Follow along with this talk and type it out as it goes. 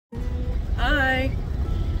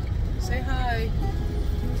Say hi.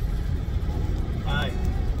 Hi.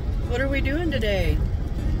 What are we doing today?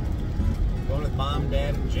 Going with Mom,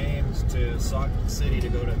 Dad, and James to Sauk City to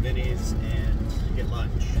go to Vinny's and get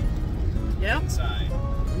lunch. Yep.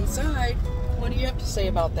 Inside. What do you have to say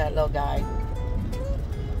about that little guy?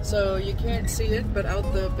 So you can't see it, but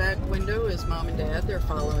out the back window is Mom and Dad. They're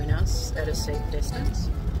following us at a safe distance.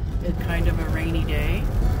 It's kind of a rainy day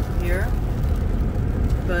here,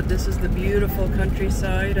 but this is the beautiful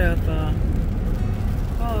countryside of,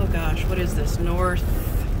 oh gosh, what is this? Northwest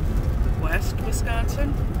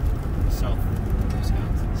Wisconsin? South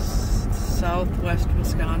Wisconsin. Southwest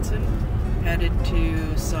Wisconsin. Headed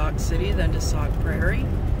to Sauk City, then to Sauk Prairie.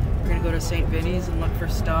 We're going to go to St. Vinny's and look for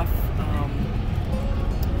stuff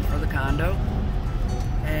for the condo.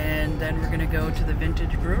 And then we're going to go to the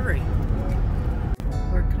Vintage Brewery.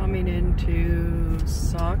 We're coming into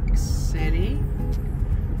Sauk City,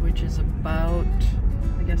 which is about,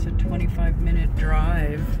 I guess, a 25-minute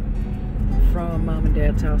drive from Mom and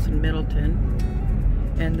Dad's house in Middleton.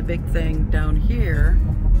 And the big thing down here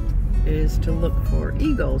is to look for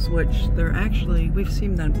eagles, which they're actually, we've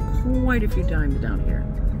seen them quite a few times down here,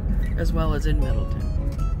 as well as in Middleton.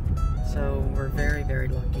 So we're very, very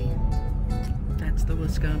lucky. That's the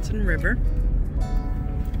Wisconsin River.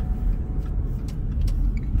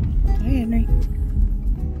 Hi, Henry.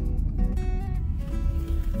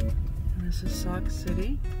 And this is Sauk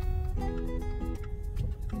City.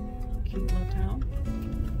 Cute little town.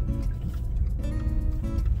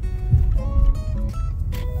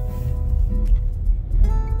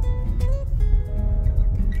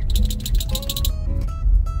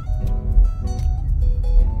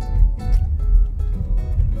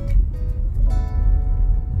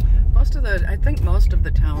 I think most of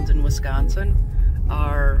the towns in Wisconsin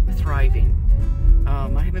are thriving.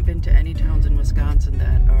 I haven't been to any towns in Wisconsin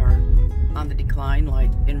that are on the decline, like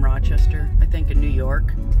in Rochester, I think in New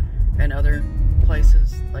York, and other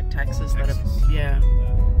places like Texas. That have, yeah,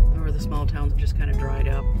 where the small towns have just kind of dried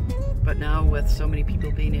up. But now with so many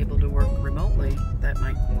people being able to work remotely, that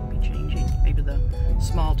might be changing. Maybe the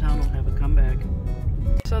small town will have a comeback.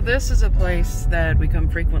 So this is a place that we come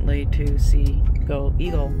frequently to see go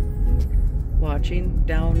eagle watching.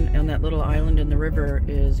 Down on that little island in the river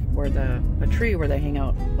is where a tree where they hang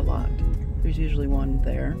out a lot. There's usually one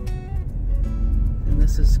there. And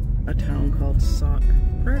this is a town called Sauk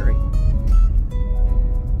Prairie.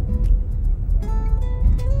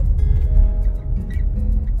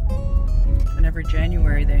 And every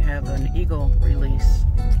January they have an eagle release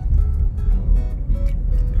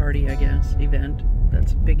party, I guess, event.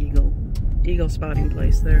 That's a big eagle spotting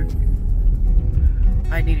place there.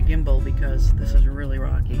 I need a gimbal because this is really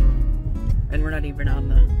rocky. And we're not even on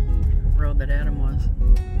the road that Adam was.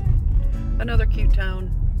 Another cute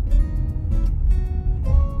town.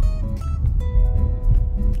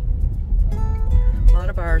 A lot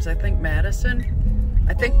of ours, I think Madison,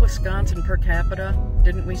 I think Wisconsin per capita,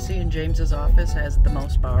 didn't we see in James's office, has the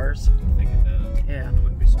most bars? I think it does. Yeah. I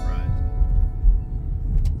wouldn't be surprised.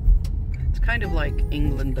 It's kind of like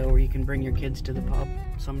England, though, where you can bring your kids to the pub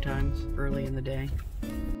sometimes early in the day.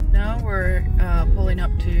 Now we're pulling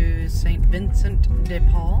up to St. Vincent de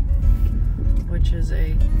Paul, which is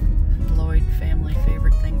a Lloyd family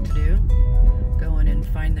favorite thing to do. Go in and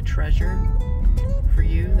find the treasure for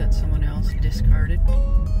you that someone else discarded.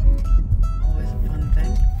 Always a fun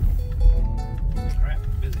thing. Crap,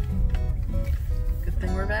 busy. Good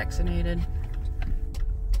thing we're vaccinated.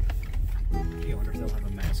 Gee, I wonder if they'll have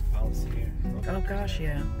a mask policy here. Oh gosh,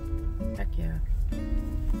 yeah. Heck yeah.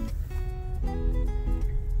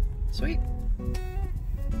 Sweet.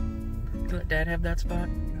 You let Dad have that spot?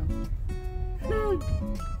 No.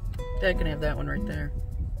 Dad can have that one right there.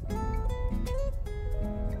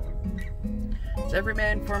 It's every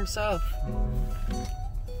man for himself.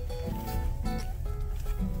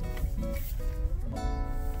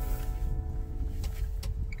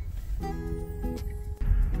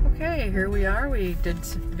 Okay, here we are. We did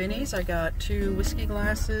Vinny's. I got 2 whiskey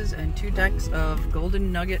glasses and 2 decks of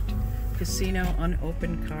Golden Nugget Casino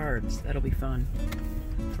unopened cards. That'll be fun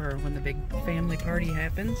for when the big family party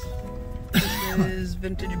happens. This is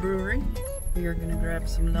Vintage Brewery. We are going to grab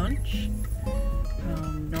some lunch.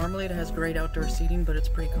 Normally it has great outdoor seating, but it's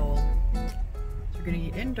pretty cold. So we're going to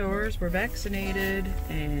eat indoors. We're vaccinated,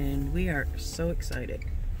 and we are so excited.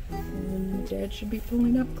 And Dad should be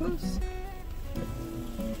pulling up close.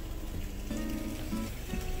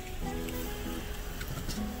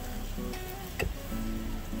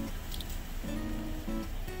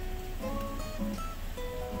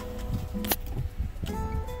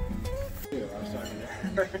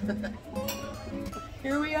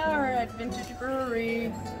 Here we are at Vintage Brewery.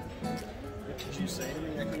 What did you say to me?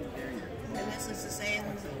 I couldn't hear you. And this is the same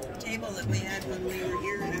table that we had when we were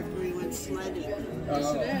here after we went sledding.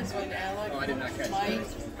 Yes, it is. When Alec, I did not catch Mike,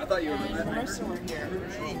 that. I thought you were and Marissa were here.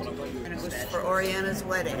 And it was for Oriana's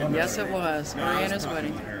wedding. Yes, it was. Mariana's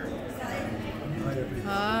wedding.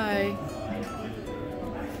 Hi.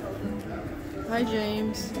 Hi,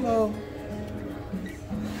 James. Hello.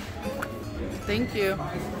 Thank you.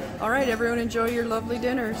 All right, everyone, enjoy your lovely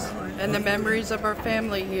dinners and the memories of our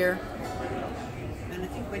family here. And I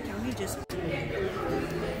think my tummy just...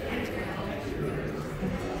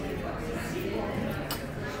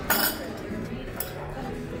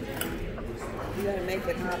 You gotta make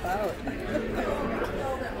it hop out.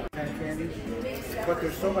 Kind of candy, but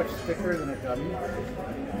they're so much thicker than a gummy.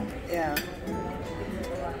 Yeah.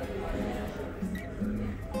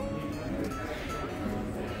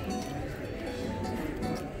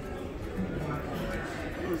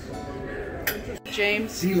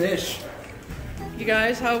 James, Delish. you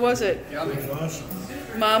guys, how was it?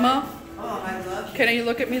 Mama, Oh, I love it. can you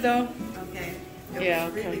look at me though? Okay. It Yeah,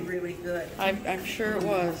 was okay. really, really good. I'm sure it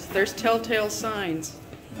was. There's telltale signs.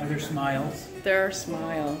 Are there smiles? There are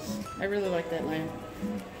smiles. I really like that lamb.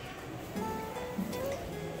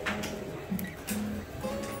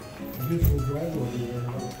 Beautiful driveway there.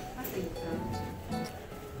 I think so.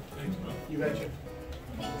 You betcha.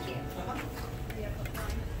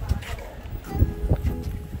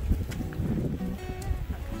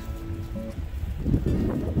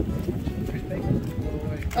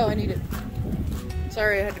 Oh, I need it.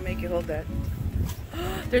 Sorry, I had to make you hold that.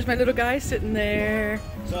 There's my little guy sitting there.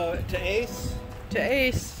 So, to Ace, To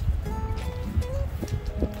Ace.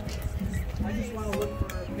 I just want to look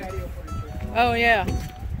for patio furniture. Oh, yeah.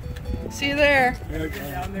 See you there.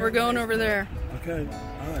 Down there. We're going over there. Okay,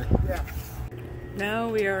 all right. Yeah. Now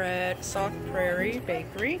we are at Sauk Prairie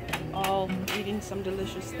Bakery, all eating some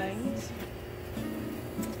delicious things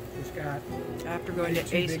It's got after going to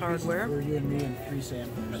two Ace big pieces Hardware. for you and me and 3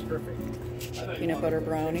 samples. That's perfect. Peanut butter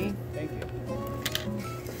brownie. Thank you.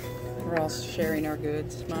 We're all sharing our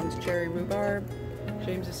goods. Mom's cherry rhubarb,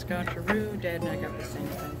 James's scotcheroo. Dad and I got the same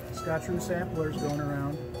thing. Scotcheroo samplers going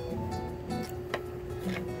around.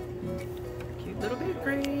 Cute little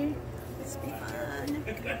bakery. This be fun.